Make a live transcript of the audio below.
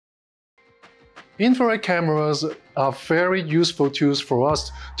Infrared cameras are very useful tools for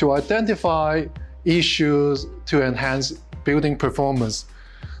us to identify issues to enhance building performance.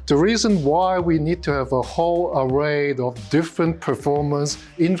 The reason why we need to have a whole array of different performance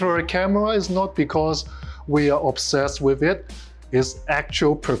infrared camera is not because we are obsessed with it. It's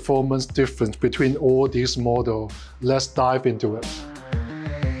actual performance difference between all these models. Let's dive into it.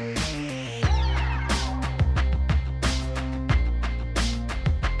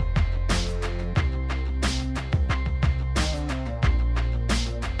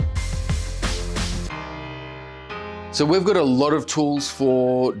 So we've got a lot of tools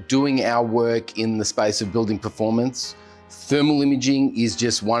for doing our work in the space of building performance. Thermal imaging is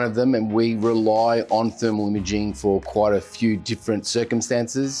just one of them, and we rely on thermal imaging for quite a few different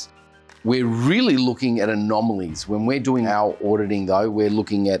circumstances. We're really looking at anomalies. When we're doing our auditing though, we're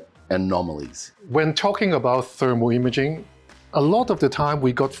looking at anomalies. When talking about thermal imaging, a lot of the time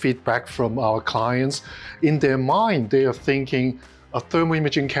we got feedback from our clients. In their mind, they are thinking a thermal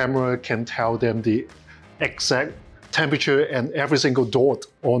imaging camera can tell them the exact temperature and every single dot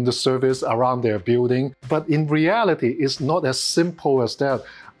on the surface around their building. But in reality, it's not as simple as that.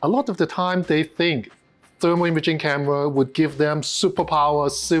 A lot of the time they think thermal imaging camera would give them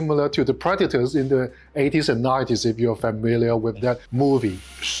superpowers similar to the Predators in the 80s and 90s, if you're familiar with that movie.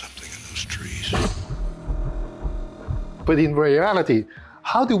 There's something in those trees. But in reality,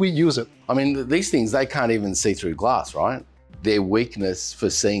 how do we use it? I mean, these things, they can't even see through glass, right? Their weakness for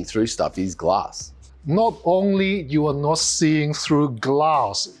seeing through stuff is glass. Not only you are not seeing through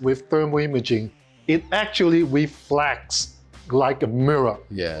glass with thermal imaging, it actually reflects like a mirror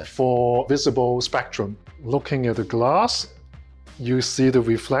for visible spectrum. Looking at the glass, you see the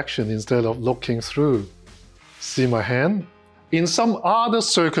reflection instead of looking through. See my hand? In some other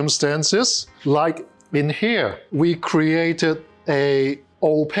circumstances, like in here, we created a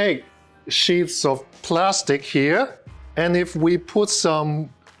opaque sheets of plastic here, and if we put some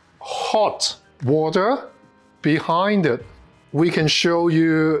hot water behind it, we can show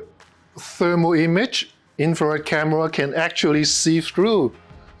you thermal image. Infrared camera can actually see through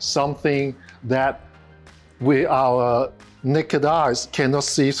something that with our naked eyes cannot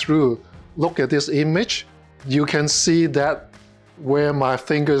see through. Look at this image. You can see that where my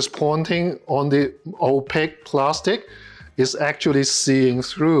finger is pointing on the opaque plastic is actually seeing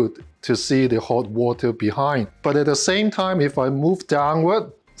through to see the hot water behind. But at the same time, if I move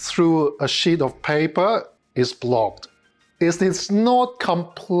downward through a sheet of paper, is blocked. It's not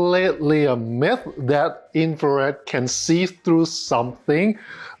completely a myth that infrared can see through something,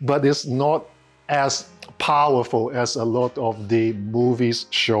 but it's not as powerful as a lot of the movies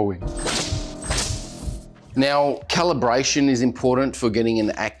showing. Now, calibration is important for getting an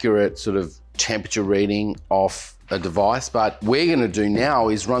accurate sort of temperature reading off a device, but we're going to do now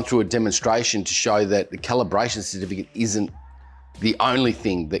is run through a demonstration to show that the calibration certificate isn't the only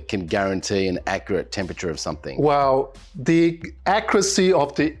thing that can guarantee an accurate temperature of something. Well, the accuracy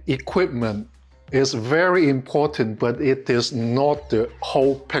of the equipment is very important, but it is not the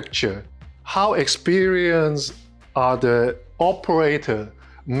whole picture. How experienced are the operator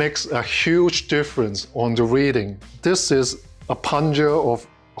makes a huge difference on the reading. This is a plunger of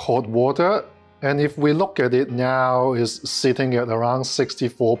hot water, and if we look at it now, it's sitting at around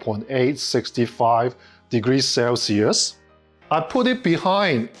 64.8, 65 degrees Celsius. I put it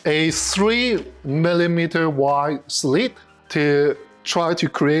behind a 3mm wide slit to try to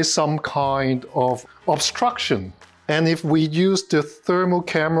create some kind of obstruction. And if we use the thermal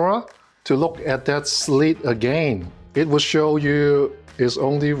camera to look at that slit again, it will show you it's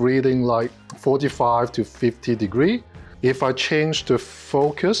only reading like 45 to 50 degrees. If I change the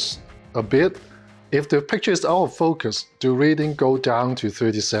focus a bit, if the picture is out of focus, the reading go down to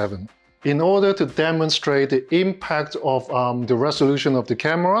 37. In order to demonstrate the impact of the resolution of the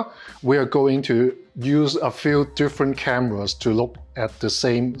camera, we are going to use a few different cameras to look at the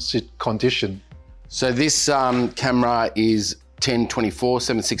same condition. So this camera is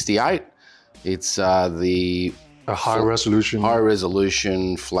 1024-768. It's a high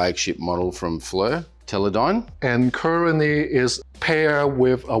resolution flagship model from Fleur Teledyne. And currently is paired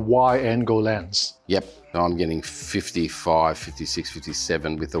with a wide angle lens. Yep. I'm getting 55, 56,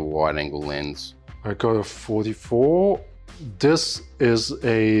 57 with a wide angle lens. I got a 44. This is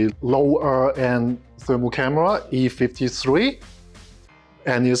a lower end thermal camera, E53,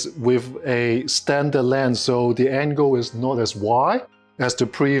 and is with a standard lens, so the angle is not as wide as the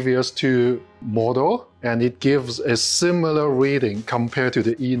previous two model, and it gives a similar reading compared to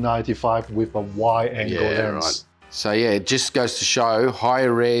the E95 with a wide angle lens. Right. So yeah, it just goes to show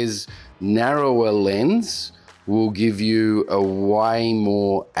higher res, narrower lens will give you a way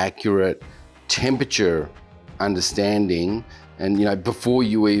more accurate temperature understanding, and before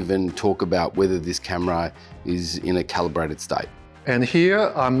you even talk about whether this camera is in a calibrated state. And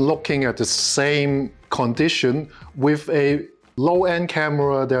here I'm looking at the same condition with a low-end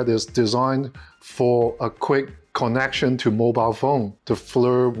camera that is designed for a quick connection to mobile phone, the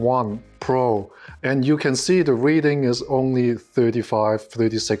FLIR 1 Pro. And you can see the reading is only 35,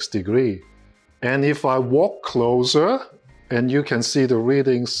 36 degrees. And if I walk closer, and you can see the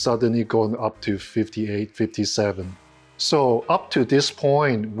reading suddenly going up to 58, 57. So up to this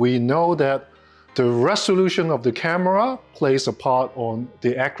point, we know that the resolution of the camera plays a part on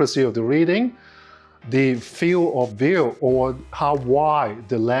the accuracy of the reading. The field of view, or how wide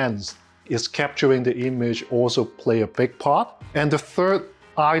the lens is capturing the image, also play a big part. And the third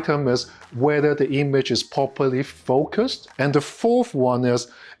item is whether the image is properly focused. And the fourth one is,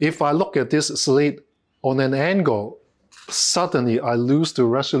 if I look at this slit on an angle, suddenly I lose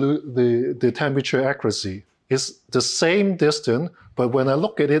the temperature accuracy. It's the same distance, but when I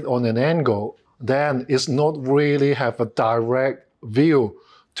look at it on an angle, then it's not really have a direct view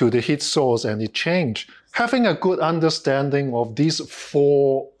to the heat source and it change. Having a good understanding of these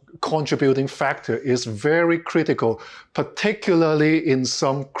four contributing factors is very critical, particularly in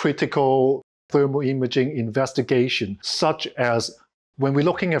some critical thermal imaging investigation, such as when we're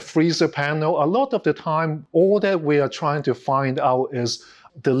looking at freezer panel. A lot of the time, all that we are trying to find out is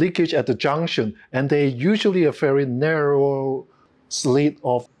the leakage at the junction, and they usually a very narrow slit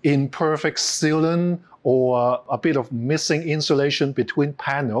of imperfect sealant or a bit of missing insulation between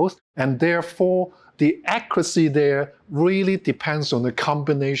panels, and therefore the accuracy there really depends on the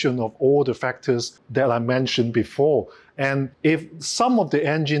combination of all the factors that I mentioned before. And if some of the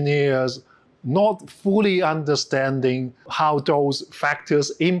engineers not fully understanding how those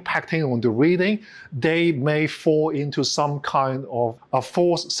factors impacting on the reading, they may fall into some kind of a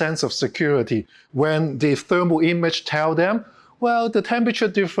false sense of security when the thermal image tell them, well, the temperature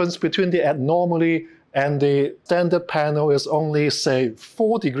difference between the anomaly and the standard panel is only, say,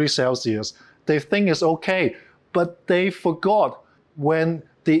 4 degrees Celsius. They think it's okay, but they forgot when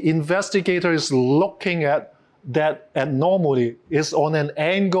the investigator is looking at that anomaly is on an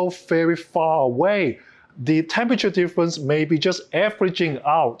angle very far away. The temperature difference may be just averaging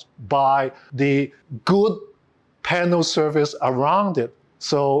out by the good panel surface around it.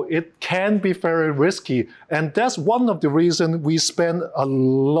 So it can be very risky. And that's one of the reasons we spend a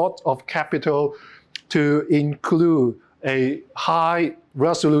lot of capital to include a high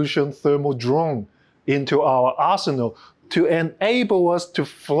resolution thermal drone into our arsenal to enable us to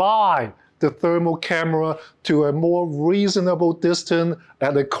fly the thermal camera to a more reasonable distance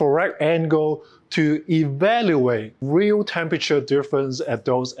at a correct angle to evaluate real temperature difference at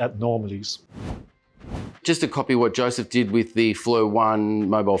those anomalies. Just to copy what Joseph did with the FLIR 1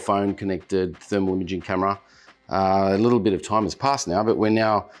 mobile phone connected thermal imaging camera. A little bit of time has passed now, but we're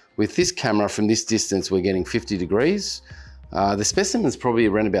now, with this camera from this distance, we're getting 50 degrees. The specimen's probably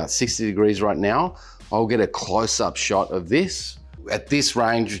around about 60 degrees right now. I'll get a close-up shot of this. At this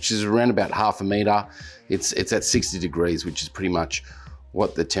range, which is around about ½ a meter, it's at 60 degrees, which is pretty much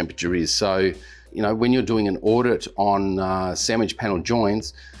what the temperature is. So, when you're doing an audit on sandwich panel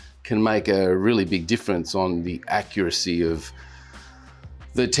joints, can make a really big difference on the accuracy of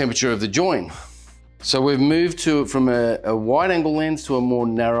the temperature of the joint. So we've moved from a wide angle lens to a more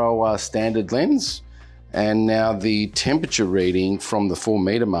narrow standard lens. And now the temperature reading from the 4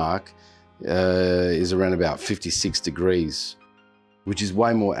 meter mark is around about 56 degrees, which is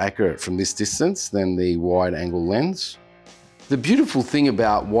way more accurate from this distance than the wide angle lens. The beautiful thing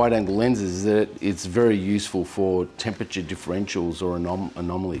about wide angle lenses is that it's very useful for temperature differentials or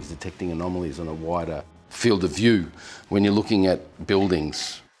anomalies, detecting anomalies on a wider field of view when you're looking at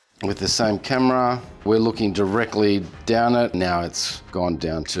buildings. With the same camera, we're looking directly down it. Now it's gone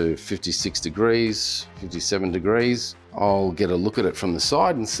down to 56 degrees, 57 degrees. I'll get a look at it from the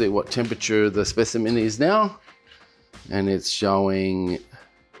side and see what temperature the specimen is now. And it's showing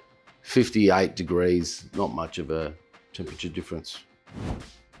 58 degrees, not much of a temperature difference.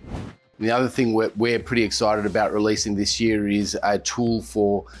 The other thing we're pretty excited about releasing this year is a tool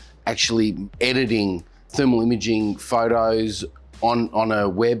for actually editing thermal imaging photos on a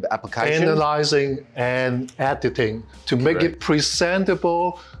web application. Analyzing and editing to make it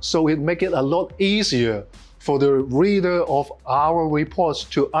presentable, so it make it a lot easier for the reader of our reports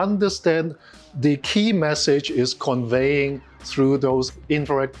to understand the key message is conveying through those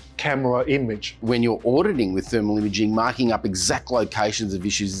infrared camera image. When you're auditing with thermal imaging, marking up exact locations of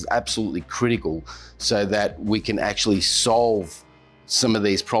issues is absolutely critical so that we can actually solve some of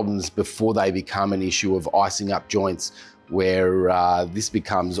these problems before they become an issue of icing up joints where this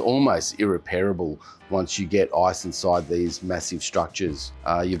becomes almost irreparable once you get ice inside these massive structures.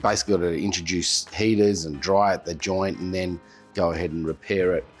 You've basically got to introduce heaters and dry at the joint and then go ahead and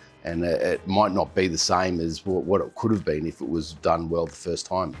repair it. And it might not be the same as what it could have been if it was done well the first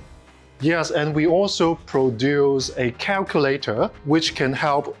time. Yes, and we also produce a calculator which can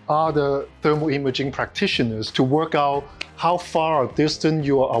help other thermal imaging practitioners to work out how far distant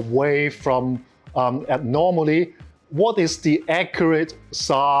you are away from abnormally. What is the accurate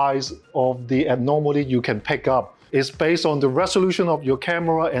size of the anomaly you can pick up? It's based on the resolution of your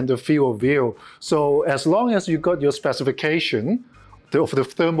camera and the field of view. So as long as you got your specification of the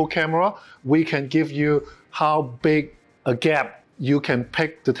thermal camera, we can give you how big a gap you can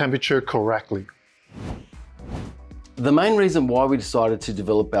pick the temperature correctly. The main reason why we decided to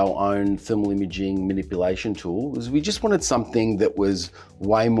develop our own thermal imaging manipulation tool was we just wanted something that was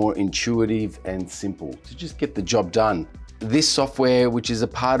way more intuitive and simple to just get the job done. This software, which is a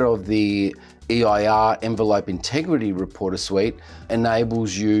part of the EIR Envelope Integrity Reporter Suite,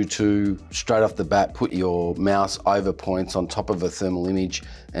 enables you to straight off the bat put your mouse over points on top of a thermal image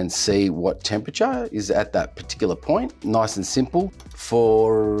and see what temperature is at that particular point. Nice and simple.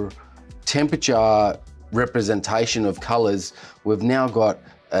 For temperature representation of colors, we've now got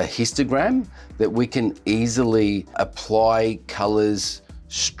a histogram that we can easily apply colors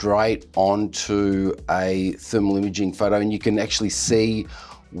straight onto a thermal imaging photo, and you can actually see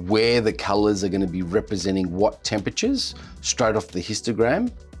where the colors are going to be representing what temperatures straight off the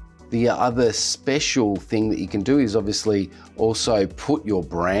histogram. The other special thing that you can do is obviously also put your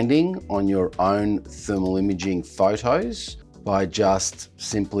branding on your own thermal imaging photos by just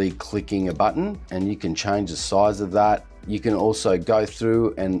simply clicking a button, and you can change the size of that. You can also go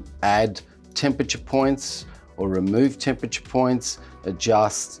through and add temperature points or remove temperature points,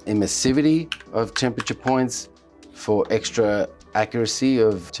 adjust emissivity of temperature points for extra accuracy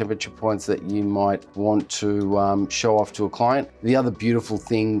of temperature points that you might want to show off to a client. The other beautiful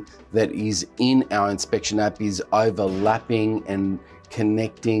thing that is in our inspection app is overlapping and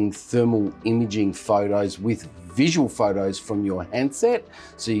connecting thermal imaging photos with visual photos from your handset,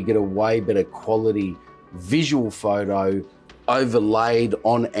 so you get a way better quality visual photo overlaid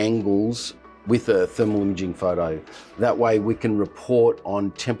on angles with a thermal imaging photo. That way we can report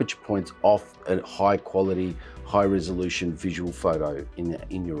on temperature points off a high quality, high resolution visual photo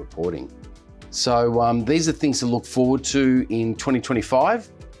in your reporting. So these are things to look forward to in 2025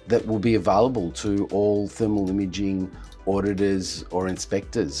 that will be available to all thermal imaging auditors or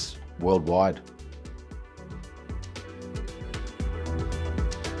inspectors worldwide.